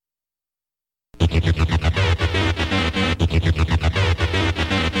Do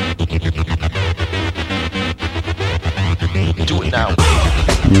it now.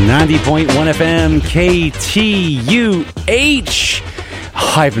 90.1 FM KTUH.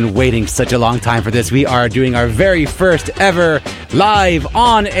 I've been waiting such a long time for this. We are doing our very first ever live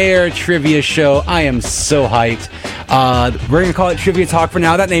on-air trivia show. I am so hyped. We're going to call it Trivia Talk for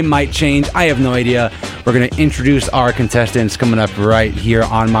now. That name might change. I have no idea. We're going to introduce our contestants coming up right here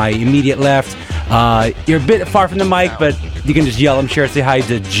on my immediate left. You're a bit far from the mic, but you can just yell, I'm sure, say hi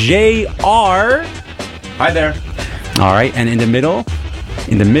to JR. Hi there. All right, and in the middle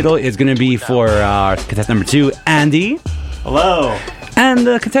is going to be for contestant number 2, Andy. Hello. And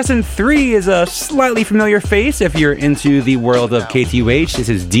contestant 3 is a slightly familiar face if you're into the world of KTUH. This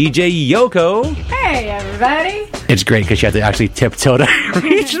is DJ Yoko. Hey, everybody. It's great because you had to actually tiptoe to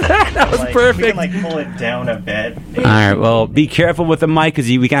reach that. That was perfect. We can pull it down a bit. All right, well, be careful with the mic because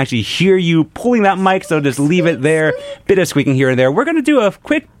we can actually hear you pulling that mic, so just leave it there. Bit of squeaking here and there. We're going to do a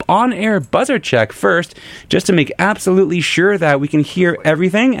quick on-air buzzer check first, just to make absolutely sure that we can hear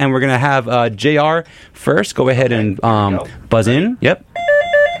everything. And we're going to have JR first. Go ahead and buzz in. Yep.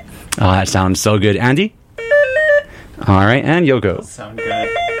 Oh, that sounds so good. Andy? All right, and Yoko. Sound good.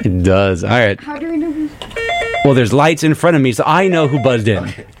 It does. All right. How do we know who's... Well, there's lights in front of me, so I know who buzzed in.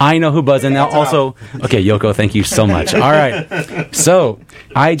 Okay. I know who buzzed in. Now, also... Okay, Yoko, thank you so much. All right. So,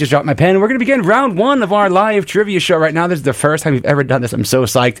 I just dropped my pen. We're going to begin round 1 of our live trivia show right now. This is the first time we've ever done this. I'm so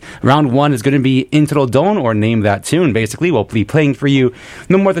psyched. Round 1 is going to be Intro Don, or Name That Tune, basically. We'll be playing for you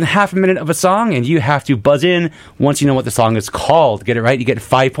no more than half a minute of a song, and you have to buzz in once you know what the song is called. Get it right, you get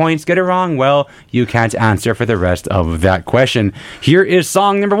 5 points. Get it wrong, well, you can't answer for the rest of that question. Here is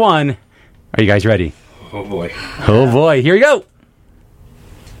song number 1. Are you guys ready? Oh boy. Oh boy, here we go.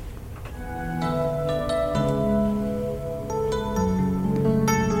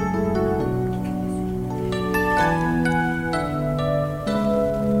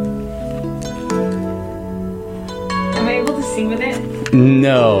 Am I able to sing with it?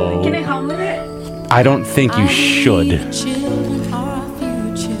 No. Can I hum with it? I don't think you should. Children are our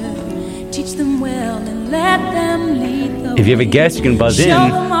future. Teach them well and let them lead the If you have a guess, you can buzz in.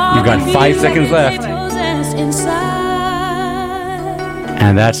 You've got 5 seconds left.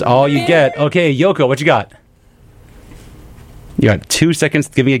 And that's all you get. Okay, Yoko, what you got? You got 2 seconds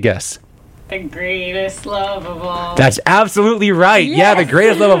to give me a guess. The greatest love of all. That's absolutely right. Yes. Yeah, the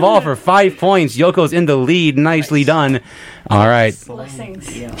greatest love of all for 5 points. Yoko's in the lead. Nicely done. All right. Blessings.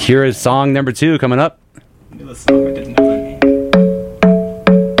 Here is song number 2 coming up. The song I didn't know.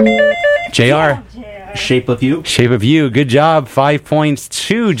 JR. Shape of You. Shape of You. Good job. 5 points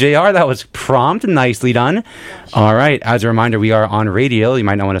to JR. That was prompt. Nicely done. All right. As a reminder, we are on radio. You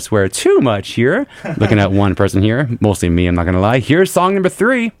might not want to swear too much here. Looking at one person here. Mostly me, I'm not going to lie. Here's song number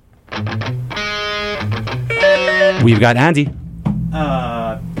 3. We've got Andy.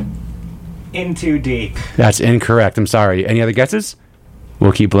 In Too Deep. That's incorrect. I'm sorry. Any other guesses?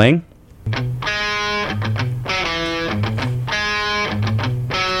 We'll keep playing.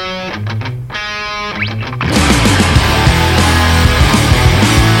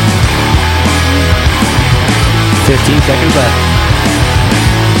 $15 seconds left.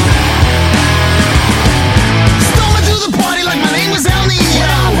 Stole into the party like my name was El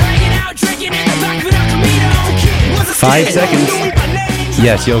Nino. 5 seconds.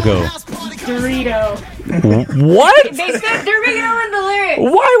 Yes, Yoko. Dorito. What? They said Dorito in the lyrics.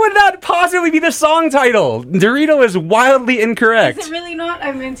 Why would that possibly be the song title? Dorito is wildly incorrect. Is it really not?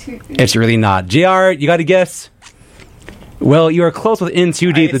 I meant to. It's really not. JR, you got to guess? Well, you are close with In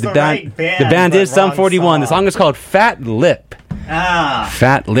Too Deep. It's The the right band, band is but Sum wrong 41. The song. song is called Fat Lip.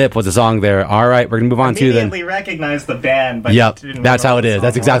 Fat Lip was the song there. All right, we're going to move on to then. Immediately recognized the band, but Yep, didn't that's know how what it the is.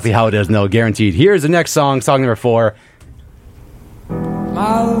 That's song exactly was. how it is. No, guaranteed. Here's the next song, song number 4.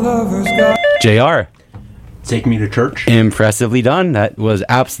 My lover's got JR. Take Me to Church. Impressively done. That was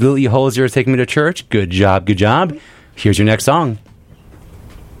absolutely Holzer, Take Me to Church. Good job, good job. Here's your next song.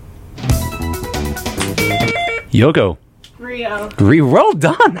 Yoko. Rio. Well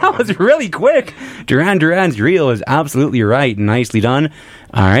done. That was really quick. Duran Duran's Rio is absolutely right. Nicely done.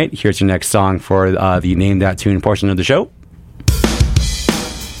 All right, here's your next song for the Name That Tune portion of the show.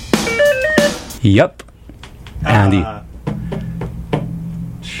 Yep. Andy.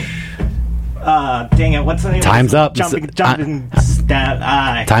 Dang it, what's the name? Time's up. Jumping,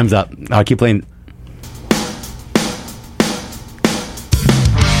 stat. Time's up. I'll keep playing.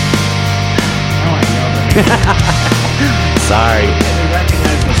 Sorry.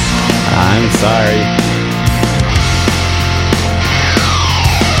 I'm sorry.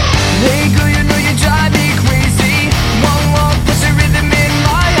 Hey girl, you know you drive me crazy. One walk puts a rhythm in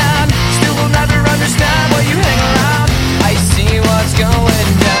my hand. Still will never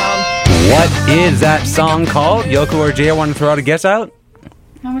is that song called? Yoko or Jay, want to throw out a guess out?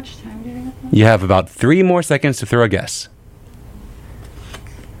 How much time do you have? You have about 3 more seconds to throw a guess.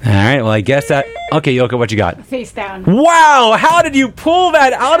 All right, well, I guess that... Okay, Yoko, what you got? Face down. Wow, how did you pull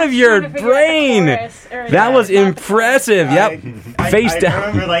that out of your Trying to figure out the brain? chorus, or That the- was not the impressive. Yep. Face I down.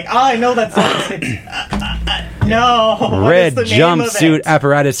 remember like, oh, I know that song. No. what Red is the name of jumpsuit it?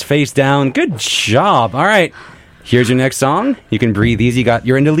 apparatus, face down. Good job. All right. Here's your next song. You can breathe easy.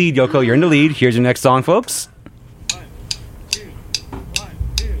 You're in the lead, Yoko. You're in the lead. Here's your next song, folks.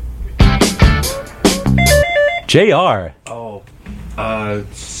 JR. Oh,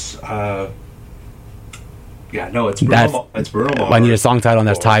 yeah, no, it's Bruno. That's- It's Bruno Mars. I need a song title on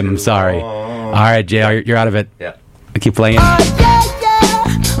this time. I'm sorry. All right, JR, you're out of it. Yeah. I keep playing.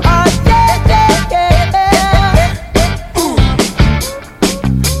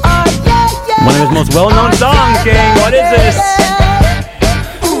 One of his most well-known songs, King. What is this?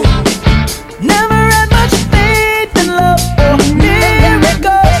 Never had much faith in love or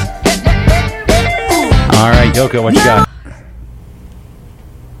miracles. All right, Yoko, what you got?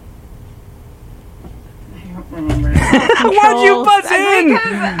 Why'd you buzz in?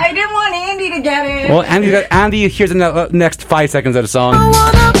 Because I didn't want Andy to get it. Well, Andy, here's the next 5 seconds of the I song.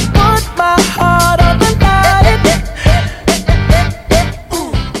 wanna put my heart on the line.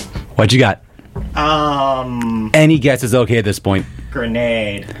 What you got? Any guess is okay at this point.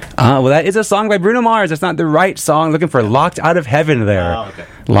 Grenade. Well, that is a song by Bruno Mars. That's not the right song. Looking for Locked Out of Heaven there. Oh, okay.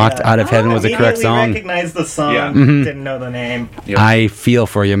 Locked Out of Heaven was the correct Immediately song. recognized the song. Yeah. Didn't know the name. Yep. I feel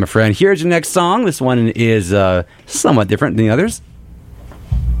for you, my friend. Here's your next song. This one is somewhat different than the others.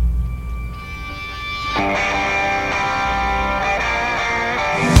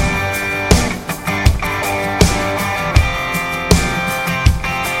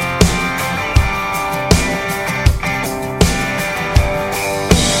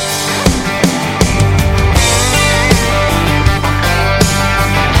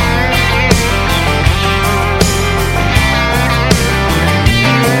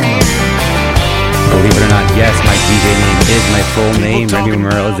 Believe it or not, yes, my DJ name is my full name, Remy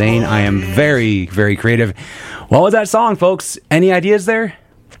Merle Zane. I am very, very creative. What was that song, folks? Any ideas there?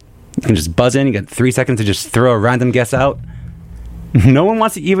 You can just buzz in. You got 3 seconds to just throw a random guess out. No one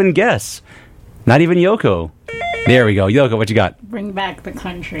wants to even guess. Not even Yoko. There we go. Yoko, what you got? Bring back the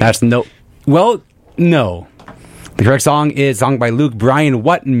country. That's no... Well, no. The correct song is sung by Luke Bryan,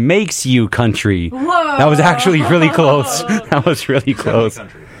 What Makes You Country. Whoa. That was actually really close. That was really close.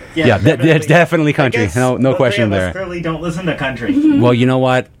 Country. Yeah, it's definitely country. I guess No the question three of us there. clearly don't listen to country. Well, you know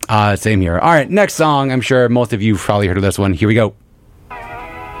what? Same here. All right, next song. I'm sure most of you have probably heard of this one. Here we go.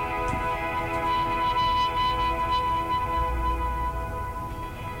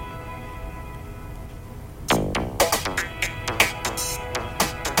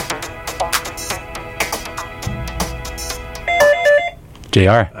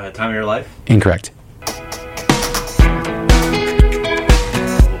 JR. Time of Your Life. Incorrect.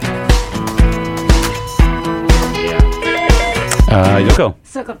 Yoko.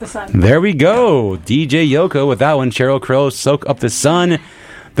 Soak up the sun. There we go. DJ Yoko with that one. Sheryl Crow, Soak Up the Sun.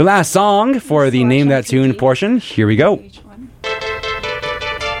 The last song for the Name That Tune portion. Here we go. Each one.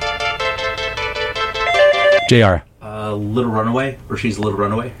 JR. Little Runaway, or She's a Little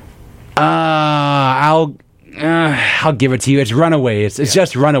Runaway. I'll give it to you. It's Runaway. It's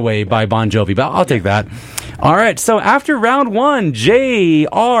just Runaway by Bon Jovi, but I'll take that. All right, so after round one,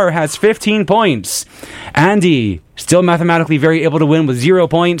 JR has 15 points. Andy, still mathematically very able to win with 0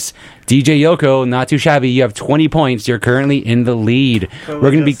 points. DJ Yoko, not too shabby. You have 20 points. You're currently in the lead. So We're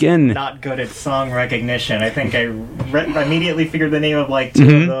going to just begin. Not good at song recognition. I think I immediately figured the name of like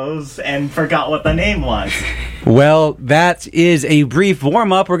 2 of those and forgot what the name was. Well, that is a brief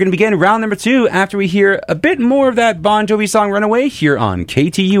warm-up. We're going to begin round number 2 after we hear a bit more of that Bon Jovi song Runaway here on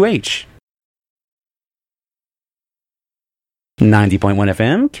KTUH. 90.1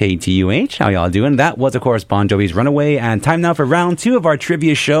 FM, KTUH. How y'all doing? That was, of course, Bon Jovi's Runaway. And time now for round 2 of our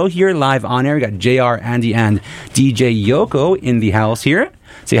trivia show here live on air. We got JR, Andy, and DJ Yoko in the house here.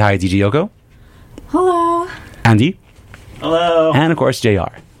 Say hi, DJ Yoko. Hello. Andy. Hello. And, of course,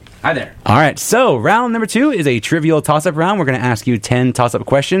 JR. Hi there. All right, so round number 2 is a trivial toss-up round. We're going to ask you 10 toss-up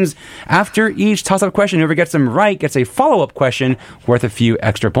questions. After each toss-up question, whoever gets them right gets a follow-up question worth a few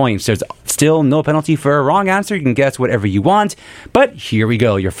extra points. There's still no penalty for a wrong answer. You can guess whatever you want. But here we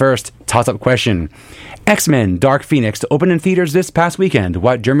go. Your first toss-up question. X-Men Dark Phoenix to open in theaters this past weekend.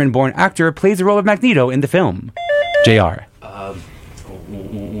 What German-born actor plays the role of Magneto in the film? JR.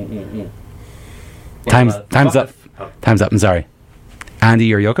 Time's up. Time's up. I'm sorry.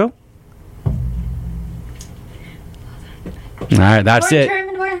 Andy or Yoko? All right, that's Or it.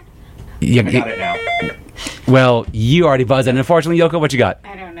 German word. You, I got it now. well, you already buzzed it. Unfortunately, Yoko, what you got?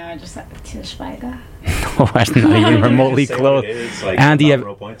 I don't know. Just Til Schweiger. Oh, that's not even remotely Say what close. it is, like, Andy, without have,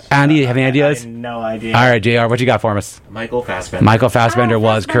 real points. Andy, you have any I ideas? have no idea. All right, JR, what you got for us? Michael Fassbender. Michael Fassbender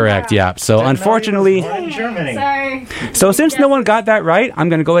was Fassbender. correct, yeah. So Didn't know he was unfortunately, born in Germany. Sorry. so since no one got that right, I'm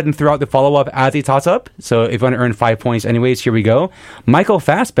going to go ahead and throw out the follow-up as a toss-up. So if you want to earn 5 points anyways, here we go. Michael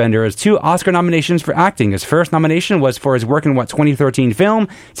Fassbender has 2 Oscar nominations for acting. His first nomination was for his work in 2013 film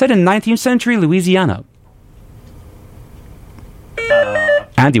set in 19th century Louisiana.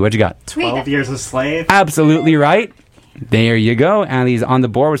 Andy, what you got? 12 Years a Slave. Absolutely right. There you go. Andy's on the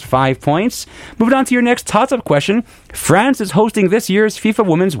board with 5 points. Moving on to your next toss-up question. France is hosting this year's FIFA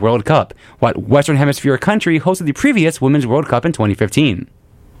Women's World Cup. What Western Hemisphere country hosted the previous Women's World Cup in 2015?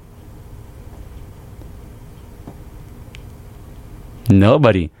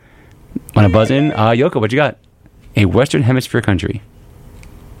 Nobody. Want to buzz in? Yoko, what you got? A Western Hemisphere country.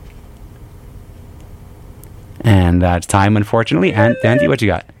 And that's time, unfortunately. And Andy, what you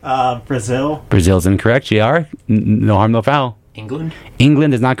got? Brazil. Brazil's incorrect. JR, no harm, no foul. England.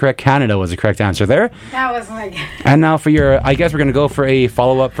 England is not correct. Canada was the correct answer there. That was my. And now for your, I guess we're going to go for a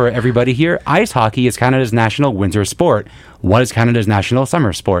follow-up for everybody here. Ice hockey is Canada's national winter sport. What is Canada's national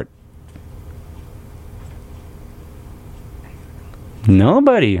summer sport?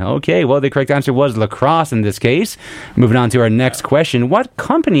 Nobody. Okay, well, the correct answer was lacrosse in this case. Moving on to our next question. What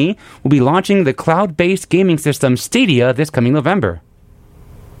company will be launching the cloud-based gaming system Stadia this coming November?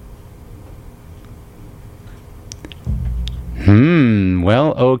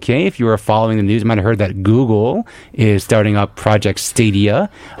 Well, okay. If you were following the news, you might have heard that Google is starting up Project Stadia.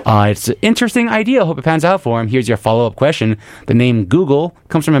 It's an interesting idea. Hope it pans out for him. Here's your follow-up question. The name Google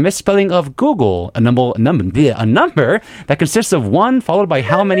comes from a misspelling of Google, a number that consists of 1 followed by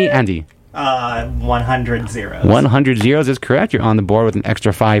how many, Andy? 100 zeros. 100 zeros is correct. You're on the board with an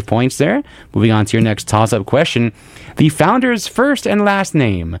extra 5 points there. Moving on to your next toss-up question. The founder's first and last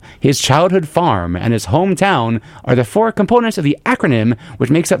name, his childhood farm, and his hometown are the 4 components of the acronym which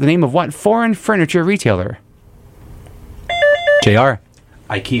makes up the name of what foreign furniture retailer? JR.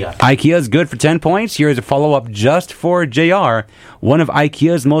 IKEA. IKEA is good for 10 points. Here is a follow-up just for JR. One of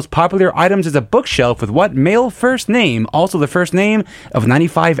IKEA's most popular items is a bookshelf with what male first name, also the first name of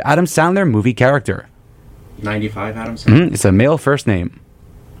 95 Adam Sandler movie character? 95 Adams. It's a male first name.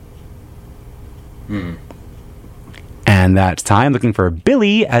 And that's time looking for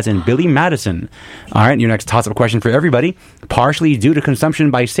Billy, as in Billy Madison. All right, your next toss-up question for everybody. Partially due to consumption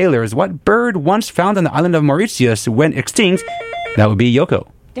by sailors, what bird once found on the island of Mauritius went extinct? That would be Yoko.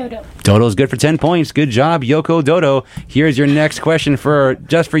 Dodo. Dodo's good for 10 points. Good job, Yoko Dodo. Here's your next question for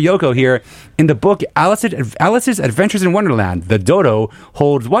Yoko here. In the book Alice's Adventures in Wonderland, the dodo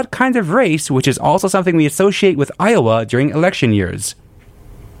holds what kind of race, which is also something we associate with Iowa during election years?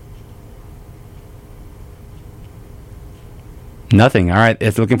 Nothing. All right.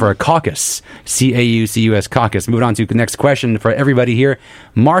 It's looking for a caucus. C-A-U-C-U-S, caucus. Moving on to the next question for everybody here.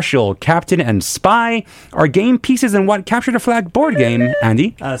 Marshal, Captain, and Spy are game pieces in what Capture the Flag board game,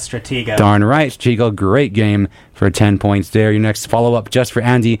 Andy? Stratego. Darn right. Stratego, great game for 10 points there. Your next follow-up just for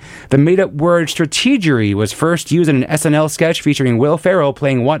Andy. The made-up word strategery was first used in an SNL sketch featuring Will Ferrell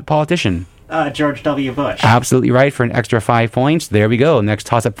playing what politician? George W. Bush. Absolutely right for an extra 5 points. There we go. Next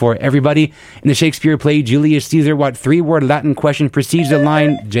toss-up for everybody. In the Shakespeare play Julius Caesar, what 3-word Latin question precedes the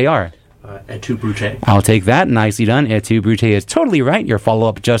line JR? Et tu, Brute. I'll take that. Nicely done. Et tu, Brute is totally right. Your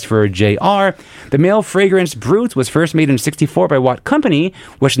follow-up just for JR. The male fragrance Brut was first made in 1964 by what company,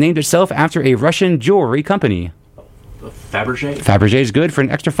 which named itself after a Russian jewelry company? Fabergé. Fabergé is good for an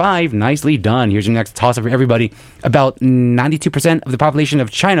extra 5. Nicely done. Here's your next toss-up for everybody. About 92% of the population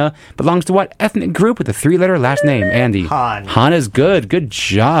of China belongs to what ethnic group with a 3-letter last name? Andy. Han. Han is good. Good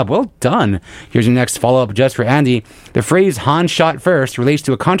job. Well done. Here's your next follow-up just for Andy. The phrase Han shot first relates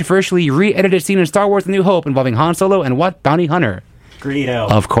to a controversially re-edited scene in Star Wars The New Hope involving Han Solo and what bounty hunter? Greedo.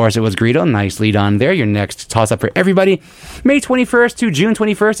 Of course it was Greedo. Nicely done there. Your next toss-up for everybody. May 21st to June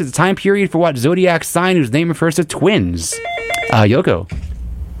 21st is a time period for what zodiac sign whose name refers to twins? Yoko.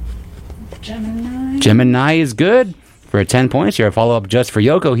 Gemini. Gemini is good for 10 points. Your follow-up just for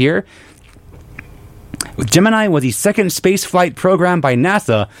Yoko here. Gemini was the second space flight program by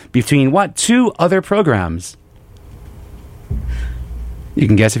NASA between what 2 other programs? You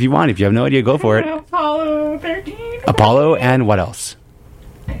can guess if you want. If you have no idea, go for it. Apollo 13. Apollo and what else?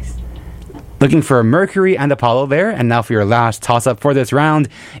 Looking for Mercury and Apollo there. And now for your last toss-up for this round.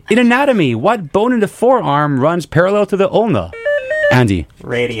 In anatomy, what bone in the forearm runs parallel to the ulna? Andy.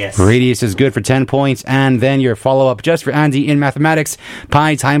 Radius. Radius is good for 10 points. And then your follow-up just for Andy in mathematics.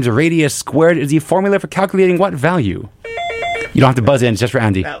 Pi times radius squared is the formula for calculating what value? You don't have to buzz in, it's just for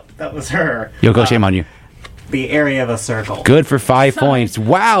Andy. That was her. Yoko, shame on you. The area of a circle. Good for 5 points.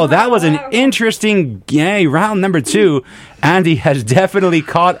 Wow, that was an interesting round number 2. Andy has definitely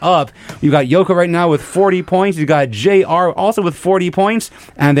caught up. You got Yoko right now with 40 points. You got JR also with 40 points.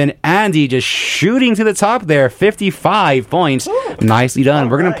 And then Andy just shooting to the top there, 55 points. Ooh, nicely done.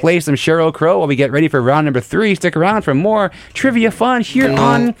 We're going to play some Sheryl Crow while we get ready for round number 3. Stick around for more trivia fun here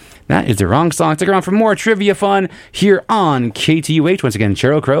on... That is the wrong song. Stick around for more trivia fun here on KTUH. Once again,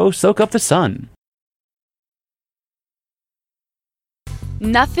 Sheryl Crow, Soak Up the Sun.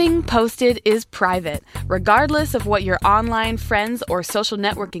 Nothing posted is private. Regardless of what your online friends or social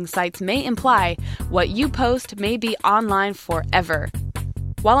networking sites may imply, what you post may be online forever.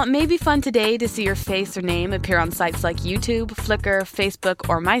 While it may be fun today to see your face or name appear on sites like YouTube, Flickr, Facebook,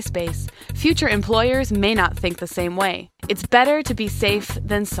 or MySpace, future employers may not think the same way. It's better to be safe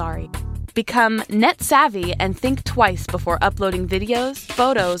than sorry. Become net savvy and think twice before uploading videos,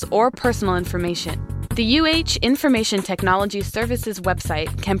 photos, or personal information. The UH Information Technology Services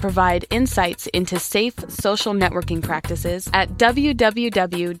website can provide insights into safe social networking practices at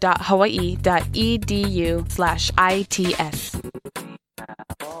www.hawaii.edu/ITS.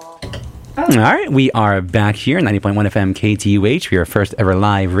 All right, we are back here, 90.1 FM KTUH, for your first ever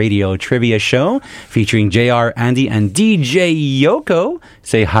live radio trivia show featuring JR, Andy, and DJ Yoko.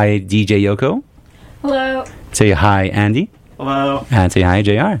 Say hi, DJ Yoko. Hello. Say hi, Andy. Hello. And say hi,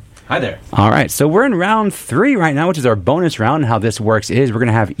 JR. Hi there. All right, so we're in round 3 right now, which is our bonus round. How this works is we're going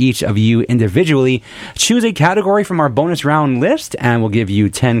to have each of you individually choose a category from our bonus round list, and we'll give you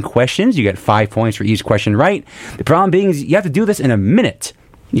 10 questions. You get 5 points for each question right. The problem being is you have to do this in a minute.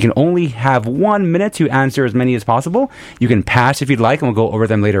 You can only have 1 minute to answer as many as possible. You can pass if you'd like, and we'll go over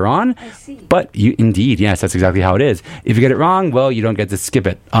them later on. I see. But you, indeed, yes, that's exactly how it is. If you get it wrong, well, you don't get to skip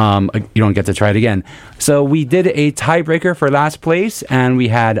it. You don't get to try it again. So we did a tiebreaker for last place, and we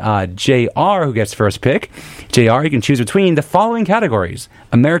had JR who gets first pick. JR, you can choose between the following categories: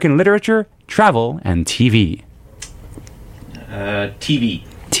 American literature, travel, and TV. TV.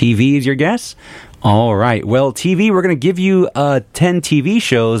 TV is your guess? All right. Well, TV, we're going to give you 10 TV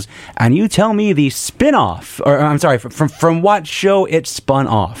shows, and you tell me the spin-off, or I'm sorry, from what show it spun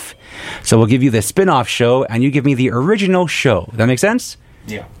off. So we'll give you the spin-off show, and you give me the original show. Does that make sense?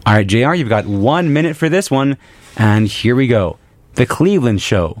 Yeah. All right, JR, you've got 1 minute for this one, and here we go. The Cleveland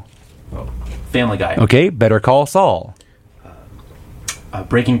Show. Family Guy. Okay, Better Call Saul.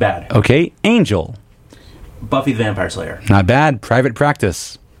 Breaking Bad. Okay, Angel. Buffy the Vampire Slayer. Not bad. Private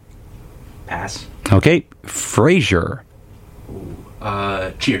Practice. Pass. Okay, Frasier.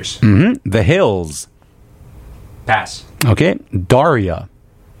 Cheers. The Hills. Pass. Okay, Daria.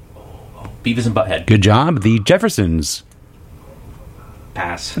 Beavis and Butthead. Good job. The Jeffersons.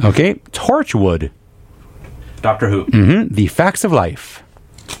 Pass. Okay, Torchwood. Doctor Who. The Facts of Life.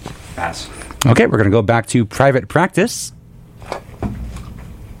 Pass. Okay, we're going to go back to Private Practice.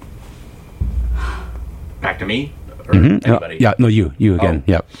 Back to me? Or anybody? Yeah, no, you again.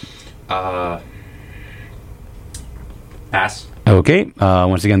 Oh. Yep. Pass. Okay,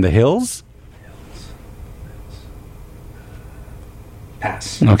 once again, The Hills.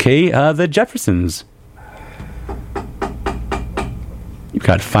 Pass. Okay, The Jeffersons. You've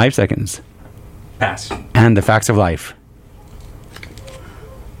got 5 seconds. Pass. And The Facts of Life.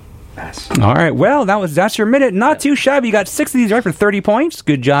 Pass. All right, well, that's your minute. Not too shabby. You got 6 of these right for 30 points.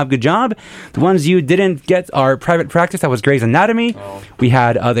 Good job, good job. The ones you didn't get are Private Practice. That was Grey's Anatomy. Oh. We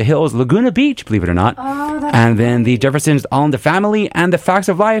had The Hills, Laguna Beach, believe it or not. And then The Jeffersons, All in the Family, and The Facts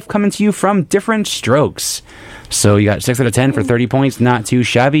of Life coming to you from Different Strokes. So you got 6 out of 10 for 30 points. Not too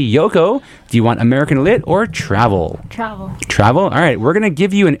shabby. Yoko, do you want American Lit or Travel? Travel. Travel? All right, we're going to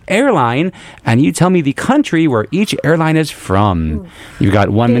give you an airline, and you tell me the country where each airline is from. You've got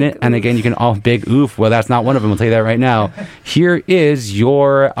 1 minute, and again, you can all big oof. Well, that's not one of them. I'll tell you that right now. Here is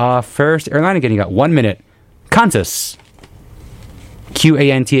your first airline. Again, you got 1 minute. Qantas.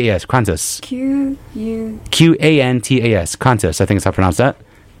 Qantas. Qantas. Qantas. Qantas. I think is how to pronounce that.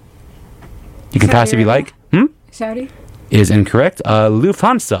 You can pass if you like. Saudi. Is incorrect.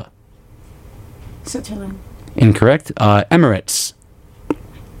 Lufthansa. Switzerland. Incorrect. Emirates.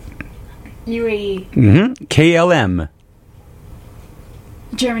 UAE. KLM.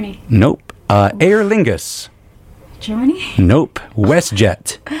 Germany. Nope. Aer Lingus. Germany. Nope.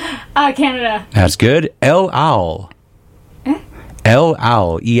 WestJet. Canada. That's good. El Al. El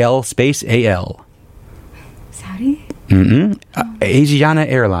Al. EL space AL. Saudi. Asiana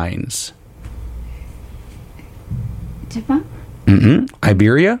Airlines. Japan.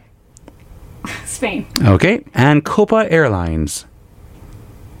 Iberia. Spain. Okay. And Copa Airlines.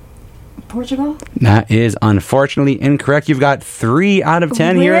 Portugal? That is unfortunately incorrect. You've got 3 out of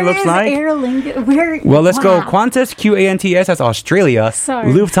 10 here, it looks like. Aer Lingus? Where? Well, let's go. Wow. Qantas, Q-A-N-T-S, that's Australia.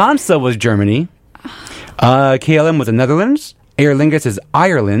 Sorry. Lufthansa was Germany. KLM was the Netherlands. Aer Lingus is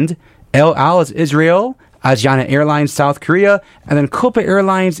Ireland. El Al is Israel. Asiana Airlines, South Korea. And then Copa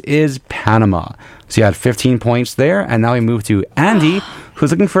Airlines is Panama. So you had 15 points there. And now we move to Andy,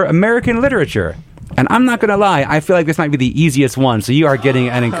 who's looking for American literature. And I'm not going to lie, I feel like this might be the easiest one. So you are getting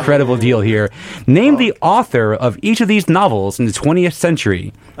an incredible deal here. Name the author of each of these novels in the 20th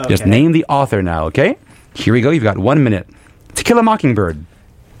century. Just name the author now, okay? Here we go. You've got 1 minute. To Kill a Mockingbird.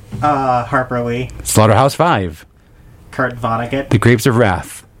 Harper Lee. Slaughterhouse-Five. Kurt Vonnegut. The Grapes of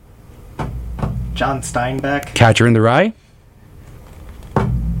Wrath. John Steinbeck. Catcher in the Rye.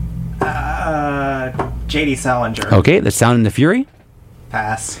 J.D. Salinger. Okay, The Sound and the Fury.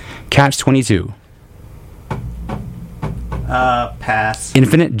 Pass. Catch-22. Pass.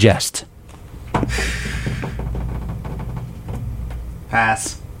 Infinite Jest.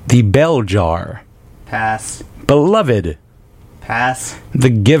 Pass. The Bell Jar. Pass. Beloved. Pass. The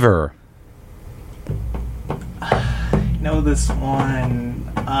Giver. Know this one.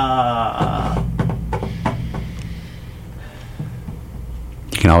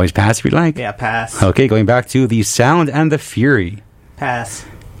 You can always pass if you like. Yeah, pass. Okay, going back to The Sound and the Fury. Pass.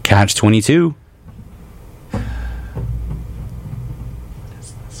 Catch-22. What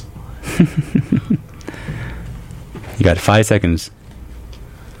is this one? You got 5 seconds.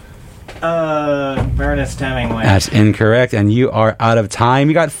 Ernest Hemingway. That's incorrect, and you are out of time.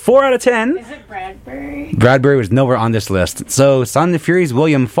 You got 4 out of 10. Is it Bradbury? Bradbury was nowhere on this list. So, Sound and the Fury is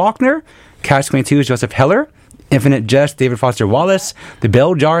William Faulkner. Catch-22 is Joseph Heller. Infinite Jest, David Foster Wallace. The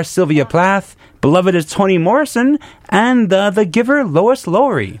Bell Jar, Sylvia Plath. Beloved is Toni Morrison. And The Giver, Lois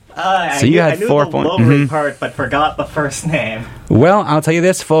Lowry. So you had 4 points. I knew the Lowry part, but forgot the first name. Well, I'll tell you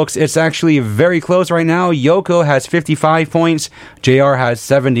this, folks. It's actually very close right now. Yoko has 55 points. JR has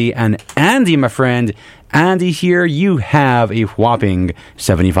 70. And Andy, my friend, Andy here, you have a whopping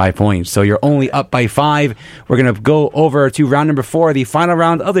 75 points. So you're only up by 5. We're going to go over to round number 4, the final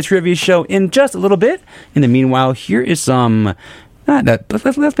round of the trivia show, in just a little bit. In the meanwhile, here is some...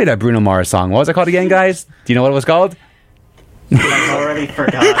 let's play that Bruno Mars song. What was it called again, guys? Do you know what it was called? I've already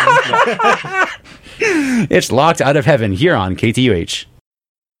forgotten. It's Locked Out of Heaven here on KTUH.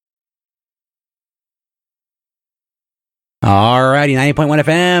 Alrighty, 90.1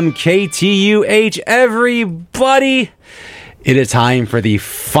 FM, KTUH, everybody. It is time for the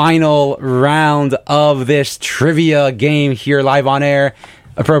final round of this trivia game here live on air,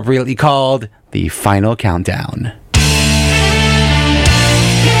 appropriately called the Final Countdown.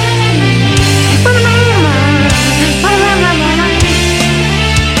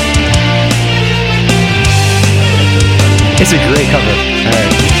 It's a great cover. All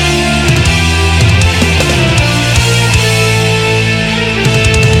right.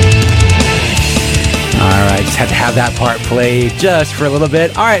 Alright, just had to have that part play just for a little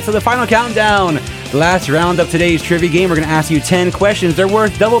bit. Alright, so the final countdown. The last round of today's trivia game, we're going to ask you 10 questions. They're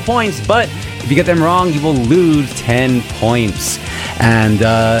worth double points, but if you get them wrong, you will lose 10 points. And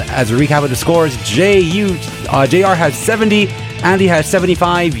as a recap of the scores, JR has 70, Andy has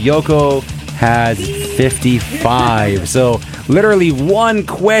 75, Yoko has 55. So literally one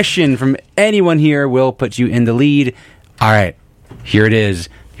question from anyone here will put you in the lead. Alright, here it is.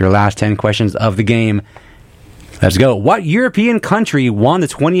 Your last 10 questions of the game. Let's go. What European country won the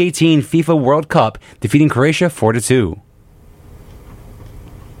 2018 FIFA World Cup, defeating Croatia 4-2?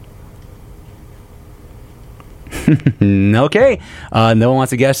 Okay. No one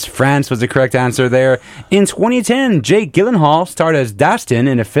wants to guess. France was the correct answer there. In 2010, Jake Gyllenhaal starred as Dastan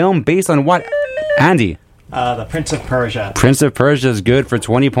in a film based on what? Andy. The Prince of Persia. Prince of Persia is good for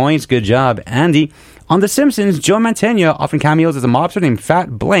 20 points. Good job, Andy. On The Simpsons, Joe Mantegna often cameos as a mobster named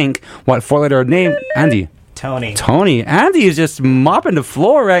Fat Blank. What four-letter name? Andy. Tony. Andy is just mopping the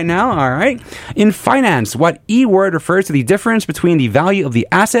floor right now. All right. In finance, what E word refers to the difference between the value of the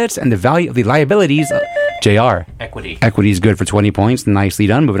assets and the value of the liabilities? JR. Equity. Equity is good for 20 points. Nicely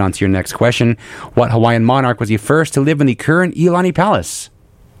done. Moving on to your next question. What Hawaiian monarch was the first to live in the current Iolani Palace?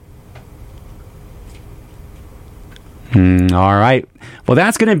 All right. Well,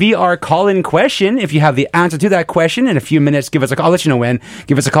 that's going to be our call-in question. If you have the answer to that question in a few minutes, give us a call. I'll let you know when.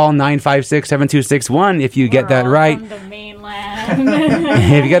 Give us a call, 956-7261. If you get that right. From the mainland.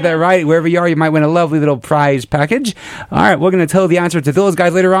 If you get that right, wherever you are, you might win a lovely little prize package. All right, we're going to tell the answer to those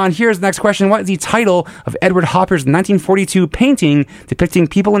guys later on. Here's the next question. What is the title of Edward Hopper's 1942 painting depicting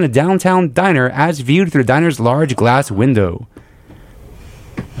people in a downtown diner as viewed through the diner's large glass window?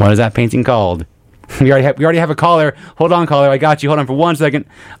 What is that painting called? We already have a caller. Hold on, caller. I got you. Hold on for 1 second.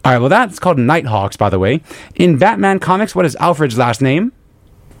 All right. Well, that's called Nighthawks, by the way. In Batman comics, what is Alfred's last name?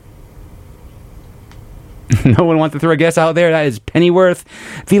 No one wants to throw a guess out there. That is Pennyworth.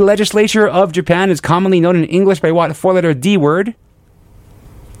 The legislature of Japan is commonly known in English by what 4-letter D word?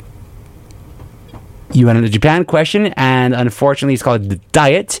 You had a Japan question, and unfortunately it's called the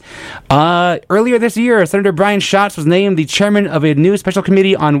Diet. Earlier this year, Senator Brian Schatz was named the chairman of a new special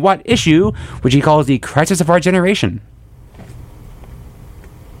committee on what issue, which he calls the crisis of our generation?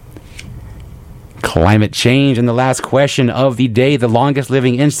 Climate change. And the last question of the day, the longest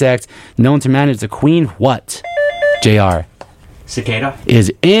living insect known to man is the queen what? JR. Cicada.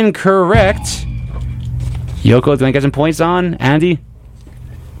 Is incorrect. Yoko, do I get some points on? Andy?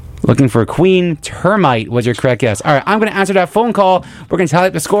 Looking for a queen termite was your correct guess. All right, I'm going to answer that phone call. We're going to tally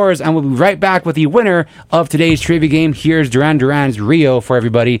up the scores, and we'll be right back with the winner of today's trivia game. Here's Duran Duran's Rio for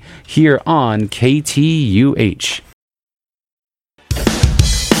everybody here on KTUH.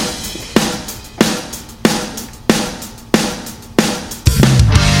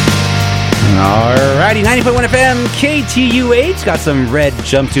 Alrighty, 90.1 FM, KTUH. Got some red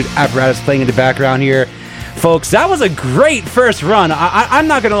jumpsuit apparatus playing in the background here. Folks, that was a great first run. I'm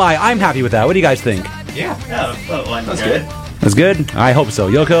not going to lie. I'm happy with that. What do you guys think? Yeah. That's good. That's good? I hope so.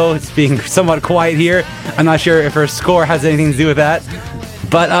 Yoko, it's being somewhat quiet here. I'm not sure if her score has anything to do with that.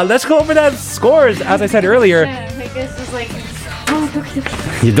 But let's go over that scores. As I said earlier, Yeah, I guess it's like,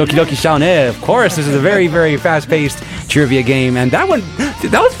 Doki Doki Shaone. Of course, this is a very, very fast-paced trivia game. And that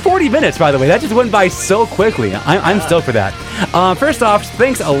was 40 minutes, by the way. That just went by so quickly. I'm stoked for that. First off,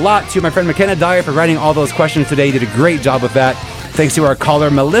 thanks a lot to my friend McKenna Dyer for writing all those questions today. You did a great job with that. Thanks to our caller,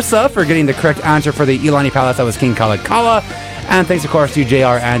 Melissa, for getting the correct answer for the Ilani Palace. That was King Kala Kala. And thanks, of course, to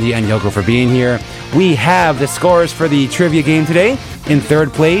JR, Andy, and Yoko for being here. We have the scores for the trivia game today. In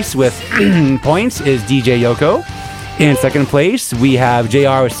third place with points is DJ Yoko. In second place, we have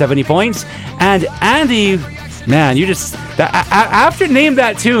JR with 70 points. And Andy, man, you just... after Name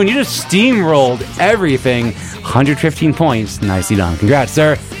That Tune, you just steamrolled everything. 115 points. Nicely done. Congrats,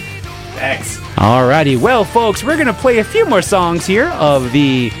 sir. Thanks. Alrighty. Well, folks, we're going to play a few more songs here of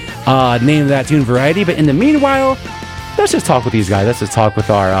the Name That Tune variety. But in the meanwhile, let's just talk with these guys. Let's just talk with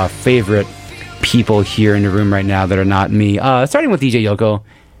our favorite people here in the room right now that are not me. Starting with DJ Yoko.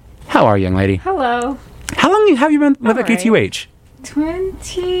 How are you, young lady? hello. How long have you been with All right. KTUH?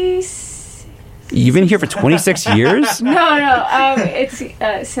 26. You've been here for 26 years? No, it's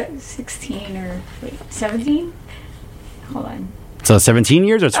 16 or wait, 17? Hold on. So 17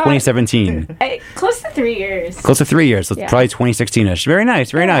 years or 2017? Close to 3 years. Close to 3 years, so Yeah. probably 2016-ish. Very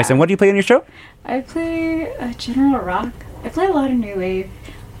nice, very nice. Yeah. And what do you play on your show? I play general rock. I play a lot of new wave.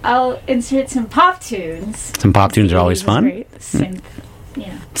 I'll insert some pop tunes. Some pop tunes are always This is fun. great. Synth,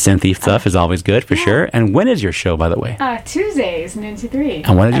 yeah. Synthy stuff is always good, for Yeah. sure. And when is your show, by the way? Tuesdays, noon to 3.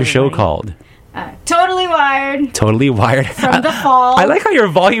 And what is your show Everybody. called? Totally Wired. Totally Wired. From the fall. I like how your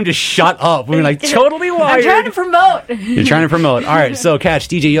volume just shut up. We were like, Totally I'm Wired. trying to promote. You're trying to promote. All right, so catch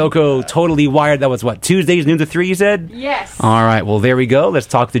DJ Yoko, Totally Wired. That was what, Tuesdays, noon to 3, you said? Yes. All right, well, there we go. Let's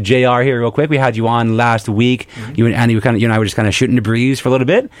talk to JR here real quick. We had you on last week. You and Andy, you and I were just kind of shooting the breeze for a little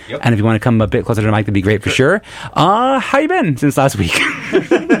bit. Yep. And if you want to come a bit closer to the mic, that'd be great for sure. How you been since last week?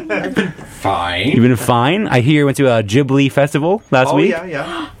 Fine. You've been fine. I hear you went to a Ghibli festival last week.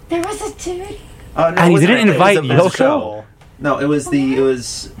 Yeah. There was a dude. No, And it you wasn't didn't actually- invite it was a Yoko? show. No, it was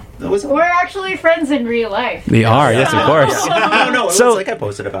We're actually friends in real life. They are, yes, of course. No, it So- was like I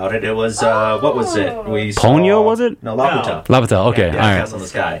posted about it. It was what was it? We saw, Ponyo, was it? No, Laputa. Lavata, okay, Yeah, all right. Castle in the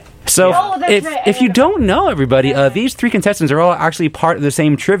Sky. So, Oh, that's if right. if you don't know, everybody, these three contestants are all actually part of the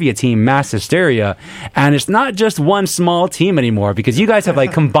same trivia team, Mass Hysteria, and it's not just one small team anymore because you guys have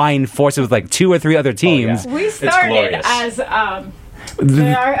like combined forces with like 2 or 3 other teams. We started glorious. as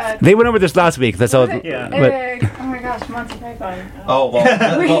they are. They went over this last week. That's all. Yeah. But Oh my gosh, Monty Python. Oh well,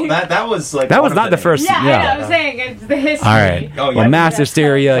 that was like that was one of not the names. first. Yeah, I know, Yeah. I'm saying it's the history. All right. Oh, yeah. Well, Mass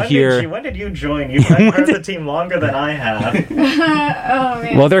Hysteria here. When did you join? You've been part of the team longer than I have. Oh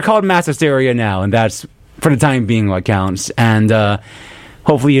man. Well, they're called Mass Hysteria now, and that's for the time being what counts. And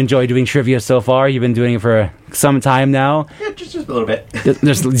hopefully, you enjoy doing trivia so far. You've been doing it for some time now. Yeah, just a little bit.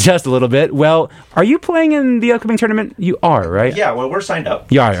 Just a little bit. Well, are you playing in the upcoming tournament? You are, right? Yeah, well, we're signed up.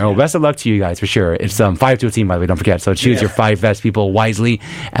 You are. Oh, best of luck to you guys for sure. It's 5 to a team, by the way. Don't forget. So choose Yeah. your 5 best people wisely,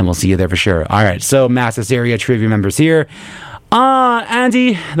 and we'll see you there for sure. All right. So Mass Hysteria trivia members here.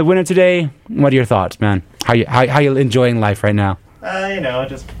 Andy, the winner today. What are your thoughts, man? How you enjoying life right now?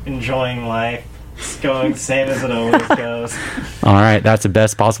 Just enjoying life. It's going same as it always goes. All right, that's the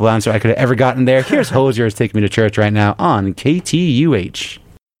best possible answer I could have ever gotten there. Here's Hosier's Take Me to Church right now on KTUH.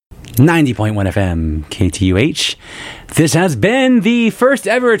 90.1 FM KTUH. This has been the first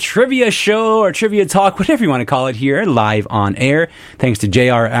ever trivia show or trivia talk, whatever you want to call it here, live on air. Thanks to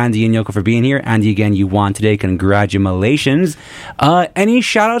JR, Andy, and Yoko for being here. Andy, again, you won today. Congratulations. Any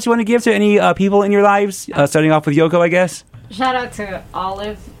shout outs you want to give to any people in your lives? Starting off with Yoko, I guess. Shout out to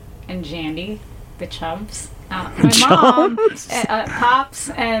Olive and Jandy, the Chubs. My mom, Pops,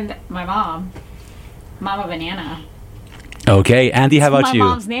 and my mom, Mama Banana. Okay, Andy, how about my you? My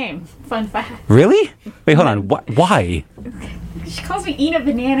mom's name. Fun fact. Really? Wait, hold on. Why? She calls me Ina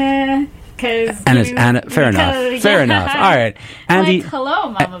Banana because. And it's Anna. Fair enough. Fair enough. All right, Andy. Like, hello,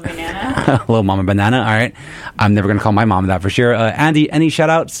 Mama Banana. Hello, Mama Banana. All right, I'm never gonna call my mom that for sure. Andy, any shout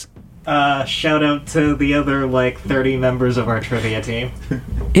outs? Shout out to the other 30 members of our trivia team.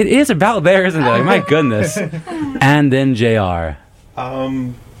 It is about there, isn't it? Like, my goodness. And then JR.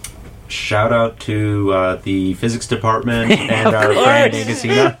 Shout out to the physics department and our friend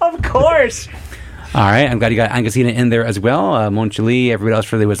Angusina. Of course. All right, I'm glad you got Angusina in there as well. Monchali, everybody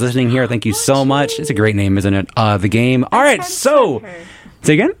else really was listening here. Thank you so much. It's a great name, isn't it? The game. All right, so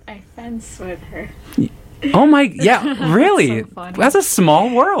say again. I fence with her. Oh my, yeah, really? That's a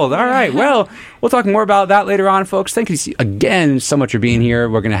small world. All right, well, we'll talk more about that later on, folks. Thank you again so much for being here.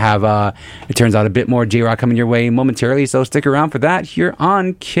 We're going to have, it turns out, a bit more J-Rock coming your way momentarily, so stick around for that here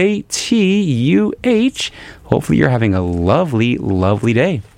on KTUH. Hopefully you're having a lovely, lovely day.